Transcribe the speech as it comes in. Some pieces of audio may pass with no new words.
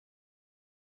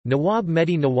Nawab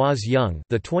Mehdi Nawaz Jung,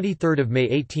 the 23rd of May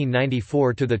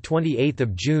 1894 to the 28th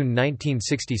of June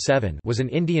 1967, was an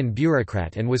Indian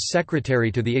bureaucrat and was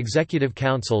secretary to the Executive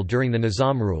Council during the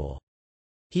Nizam rule.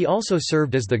 He also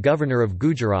served as the governor of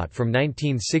Gujarat from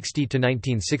 1960 to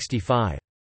 1965.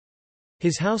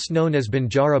 His house, known as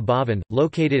Banjara Bhavan,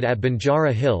 located at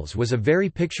Banjara Hills, was a very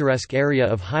picturesque area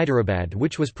of Hyderabad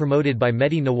which was promoted by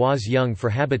Mehdi Nawaz Jung for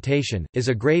habitation, is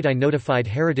a Grade I notified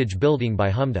heritage building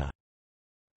by HUMDA.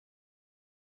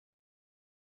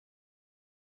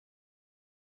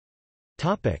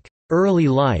 Early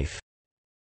life.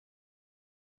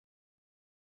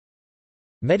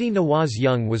 Mehdi Nawaz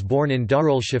Jung was born in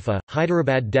Darul Shifa,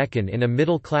 Hyderabad, Deccan, in a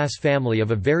middle-class family of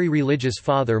a very religious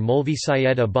father, Maulvi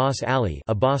Syed Abbas Ali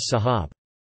Abbas Sahab.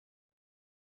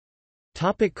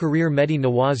 Career. Mehdi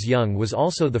Nawaz Jung was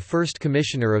also the first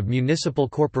commissioner of Municipal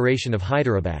Corporation of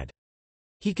Hyderabad.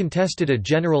 He contested a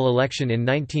general election in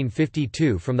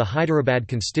 1952 from the Hyderabad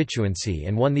constituency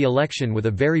and won the election with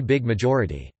a very big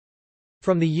majority.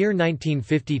 From the year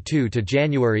 1952 to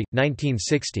January,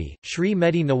 1960, Shri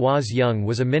Mehdi Nawaz Jung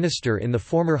was a minister in the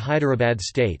former Hyderabad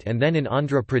state and then in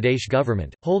Andhra Pradesh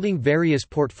government, holding various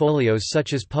portfolios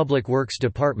such as Public Works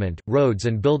Department, Roads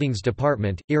and Buildings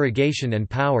Department, Irrigation and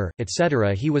Power,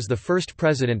 etc. He was the first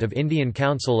president of Indian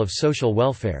Council of Social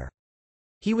Welfare.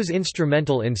 He was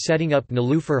instrumental in setting up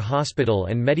Nilufar Hospital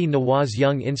and Mehdi Nawaz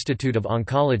Jung Institute of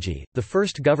Oncology, the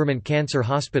first government cancer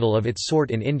hospital of its sort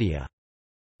in India.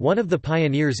 One of the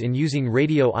pioneers in using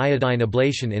radio-iodine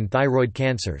ablation in thyroid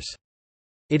cancers.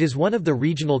 It is one of the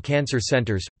regional cancer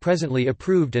centers, presently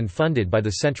approved and funded by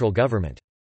the central government.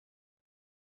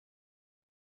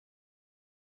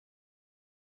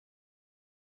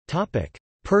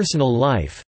 Personal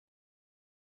life.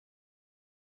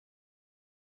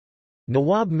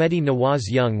 Nawab Mehdi Nawaz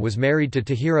Jung was married to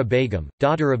Tahira Begum,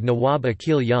 daughter of Nawab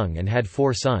Akil Jung, and had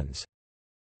 4 sons.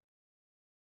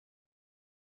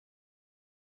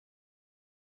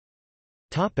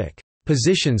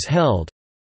 Positions held.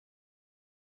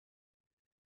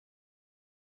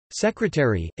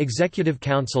 Secretary, Executive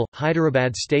Council,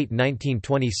 Hyderabad State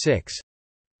 1926.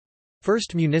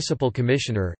 First Municipal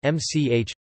Commissioner,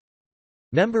 MCH.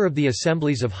 Member of the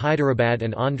Assemblies of Hyderabad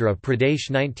and Andhra Pradesh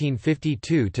 1952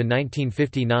 to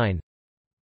 1959.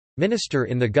 Minister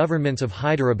in the governments of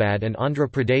Hyderabad and Andhra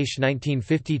Pradesh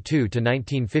 1952 to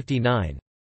 1959.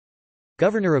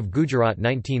 Governor of Gujarat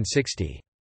 1960.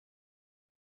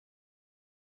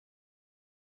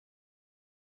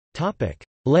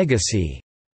 Legacy.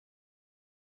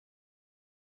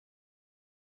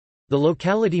 The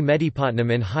locality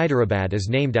Medipatnam in Hyderabad is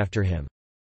named after him.